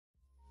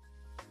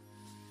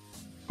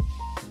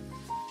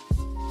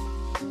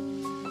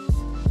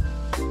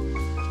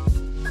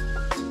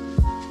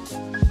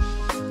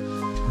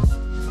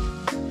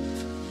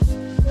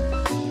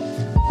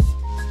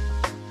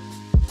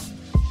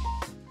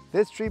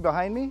This tree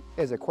behind me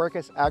is a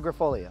Quercus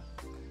agrifolia,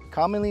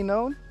 commonly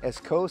known as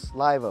coast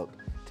live oak.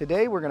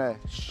 Today we're going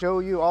to show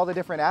you all the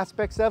different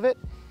aspects of it,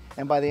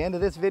 and by the end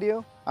of this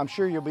video, I'm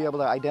sure you'll be able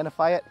to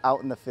identify it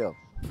out in the field.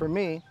 For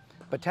me,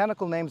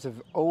 botanical names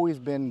have always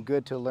been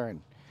good to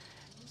learn.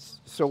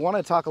 So I want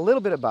to talk a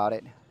little bit about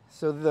it.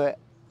 So the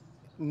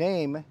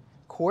name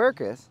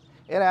Quercus,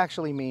 it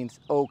actually means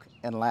oak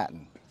in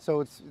Latin. So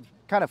it's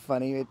kind of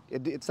funny.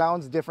 It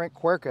sounds different,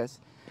 Quercus,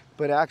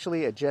 but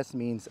actually it just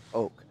means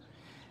oak.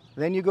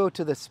 Then you go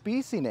to the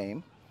species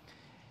name.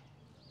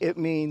 It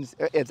means,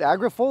 it's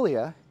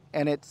agrifolia,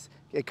 and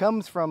it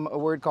comes from a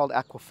word called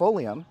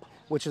aquifolium,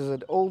 which is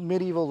an old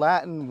medieval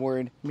Latin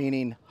word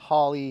meaning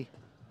holly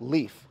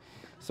leaf.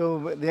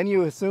 So then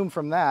you assume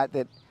from that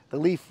that the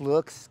leaf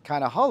looks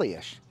kind of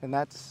hollyish, and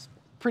that's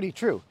pretty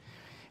true.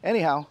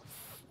 Anyhow,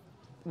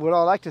 what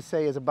I like to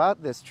say is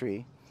about this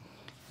tree,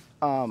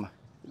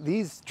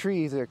 these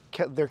trees,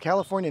 they're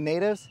California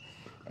natives,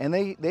 and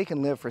they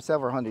can live for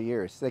several hundred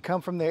years. They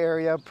come from the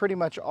area pretty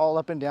much all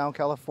up and down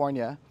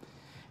California,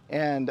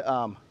 and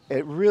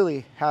it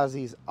really has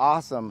these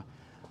awesome,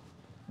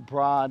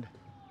 broad,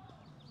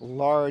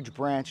 large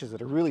branches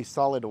that are really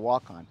solid to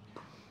walk on.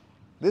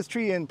 This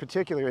tree in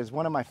particular is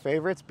one of my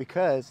favorites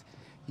because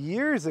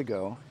years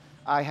ago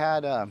I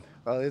had,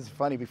 well, it's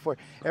funny, before,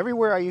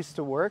 everywhere I used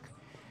to work,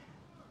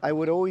 I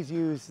would always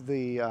use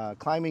the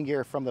climbing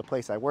gear from the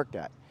place I worked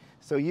at.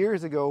 So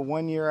years ago,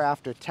 one year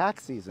after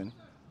tax season,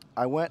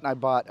 I went and I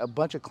bought a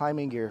bunch of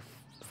climbing gear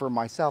for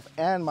myself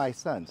and my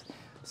sons.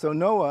 So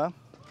Noah,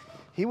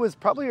 he was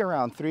probably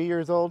around 3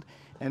 years old,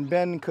 and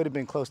Ben could have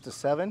been close to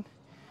 7.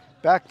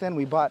 Back then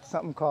we bought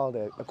something called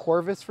a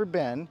Corvus for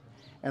Ben,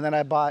 and then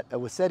I bought a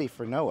Waseti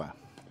for Noah.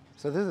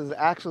 So this is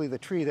actually the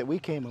tree that we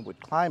came and would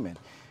climb in.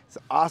 It's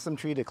an awesome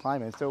tree to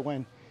climb in. So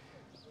when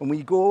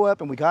we go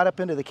up and we got up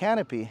into the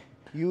canopy,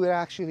 you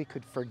actually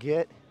could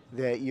forget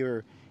that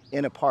you're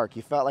in a park.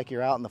 You felt like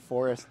you're out in the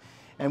forest.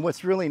 And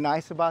what's really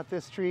nice about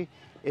this tree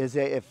is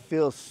that it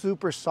feels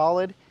super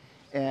solid,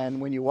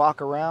 and when you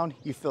walk around,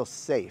 you feel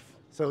safe.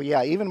 So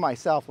yeah, even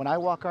myself, when I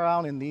walk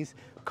around in these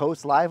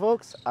coast live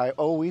oaks, I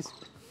always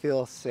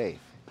feel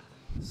safe.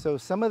 So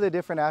some of the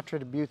different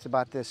attributes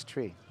about this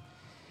tree.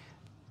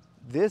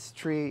 This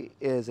tree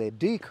is a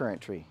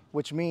decurrent tree,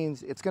 which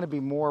means it's going to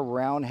be more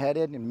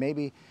round-headed, and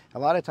maybe a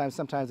lot of times,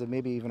 sometimes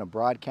maybe even a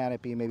broad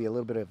canopy, maybe a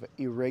little bit of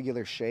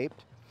irregular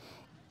shaped.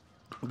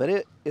 But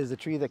it is a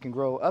tree that can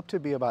grow up to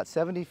be about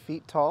 70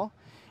 feet tall,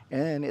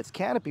 and its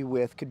canopy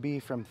width could be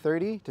from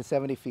 30 to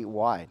 70 feet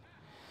wide.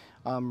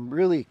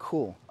 Really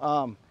cool.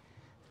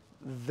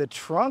 The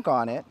trunk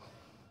on it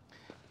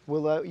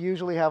will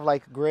usually have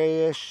like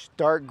grayish,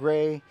 dark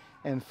gray,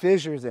 and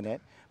fissures in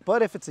it.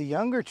 But if it's a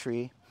younger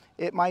tree,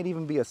 it might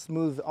even be a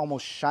smooth,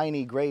 almost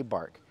shiny gray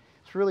bark.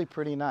 It's really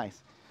pretty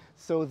nice.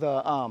 So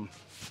the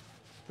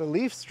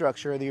leaf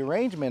structure, the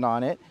arrangement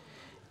on it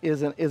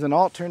is an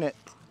alternate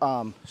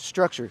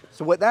structure.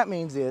 So what that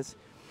means is,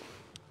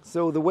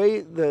 so the way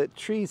the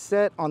trees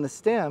set on the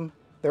stem,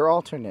 they're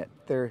alternate.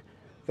 They're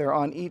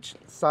on each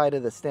side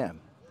of the stem.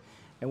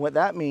 And what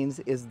that means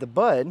is the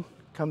bud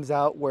comes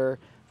out where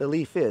the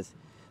leaf is.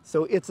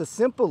 So it's a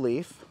simple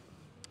leaf.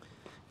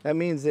 That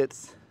means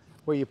it's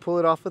where you pull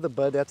it off of the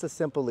bud, that's a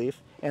simple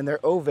leaf, and they're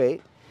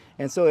ovate.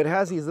 And so it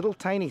has these little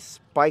tiny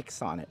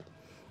spikes on it.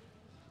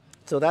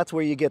 So that's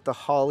where you get the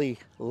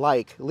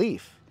holly-like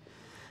leaf.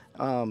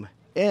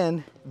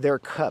 And they're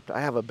cupped.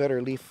 I have a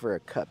better leaf for a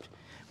cupped.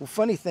 Well,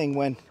 funny thing,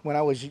 when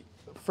I was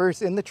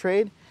first in the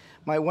trade,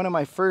 one of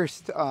my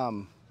first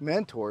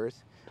mentors,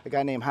 a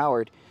guy named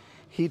Howard,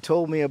 he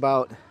told me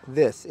about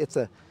this. It's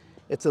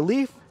a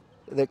leaf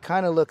that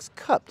kind of looks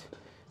cupped.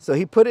 So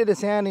he put it in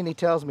his hand and he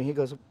tells me, he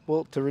goes,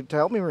 well, to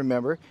help me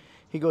remember,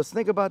 he goes,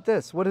 think about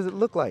this. What does it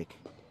look like?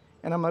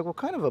 And I'm like, well,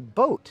 kind of a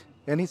boat.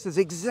 And he says,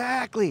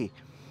 exactly.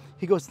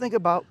 He goes, think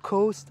about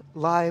coast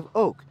live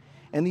oak.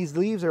 And these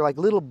leaves are like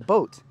little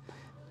boats.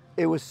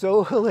 It was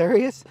so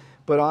hilarious,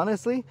 but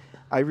honestly,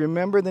 I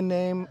remember the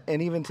name,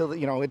 and even till,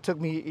 you know, it took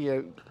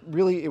me,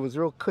 really, it was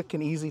real quick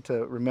and easy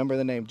to remember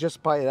the name.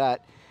 Just by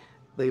that,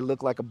 they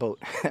look like a boat.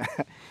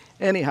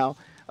 Anyhow,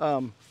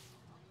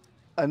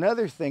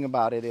 another thing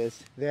about it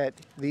is that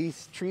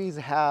these trees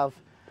have,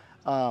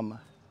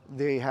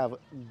 they have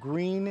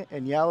green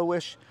and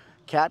yellowish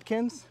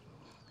catkins,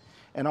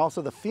 and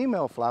also the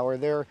female flower,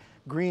 they're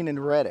green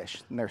and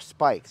reddish, and they're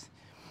spikes.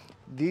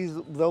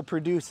 They'll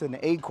produce an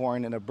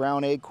acorn, and a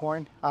brown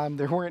acorn.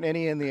 There weren't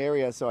any in the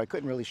area, so I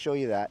couldn't really show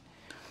you that.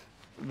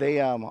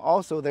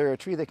 They're a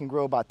tree that can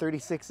grow about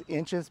 36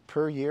 inches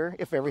per year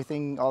if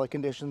everything, all the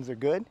conditions are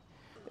good.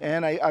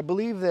 And I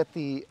believe that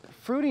the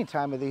fruiting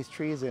time of these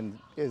trees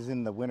is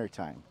in the winter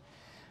time.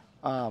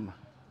 And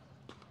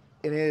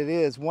it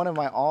is one of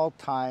my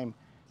all-time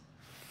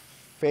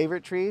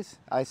favorite trees.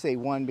 I say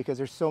one because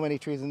there's so many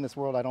trees in this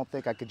world, I don't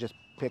think I could just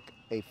pick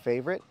a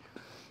favorite.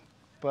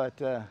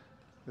 But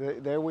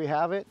there we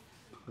have it,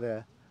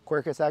 the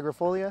Quercus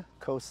agrifolia,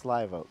 coast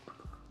live oak.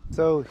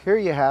 So here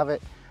you have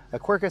it, a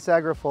Quercus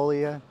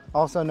agrifolia,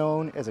 also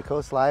known as a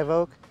coast live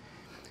oak.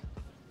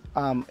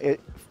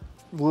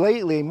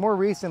 lately, more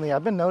recently,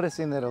 I've been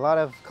noticing that a lot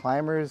of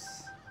climbers,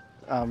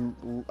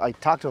 I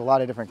talk to a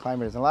lot of different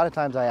climbers, and a lot of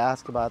times I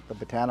ask about the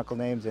botanical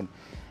names, and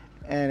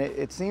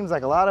it seems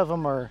like a lot of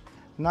them are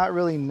not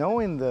really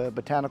knowing the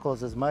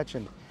botanicals as much.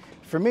 And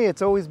for me,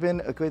 it's always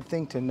been a good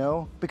thing to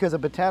know, because a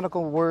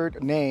botanical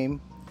word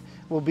name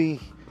will be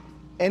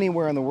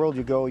anywhere in the world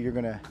you go, you're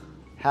gonna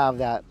have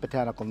that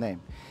botanical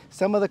name.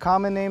 Some of the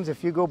common names,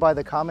 if you go by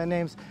the common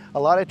names, a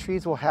lot of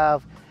trees will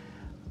have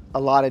a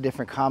lot of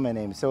different common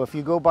names. So if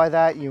you go by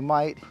that, you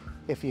might,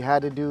 if you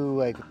had to do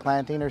like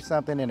planting or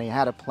something and you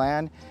had a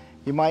plan,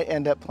 you might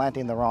end up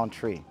planting the wrong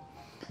tree.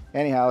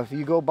 Anyhow, if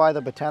you go by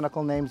the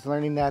botanical names,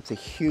 learning that's a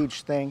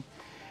huge thing.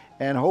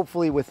 And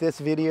hopefully with this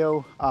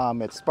video,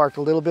 it sparked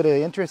a little bit of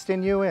interest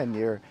in you, and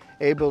you're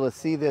able to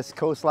see this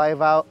Coast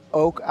Live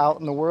oak out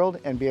in the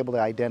world and be able to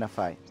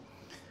identify.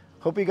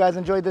 Hope you guys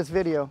enjoyed this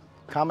video.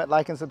 Comment,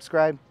 like, and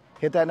subscribe.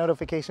 Hit that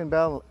notification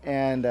bell,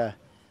 and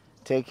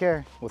take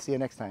care. We'll see you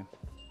next time.